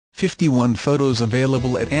51 photos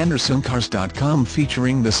available at AndersonCars.com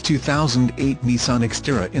featuring this 2008 Nissan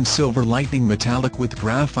Xterra in silver lightning metallic with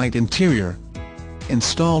graphite interior.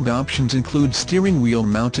 Installed options include steering wheel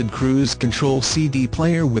mounted cruise control, CD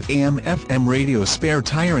player with AM/FM radio, spare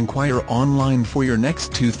tire. Inquire online for your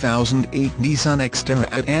next 2008 Nissan Xterra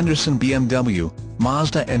at Anderson BMW,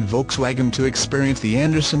 Mazda and Volkswagen to experience the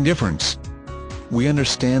Anderson difference. We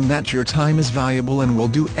understand that your time is valuable and will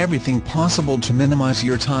do everything possible to minimize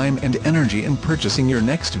your time and energy in purchasing your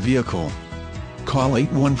next vehicle. Call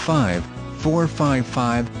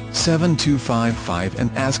 815-455-7255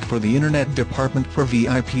 and ask for the Internet Department for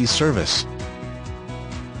VIP service.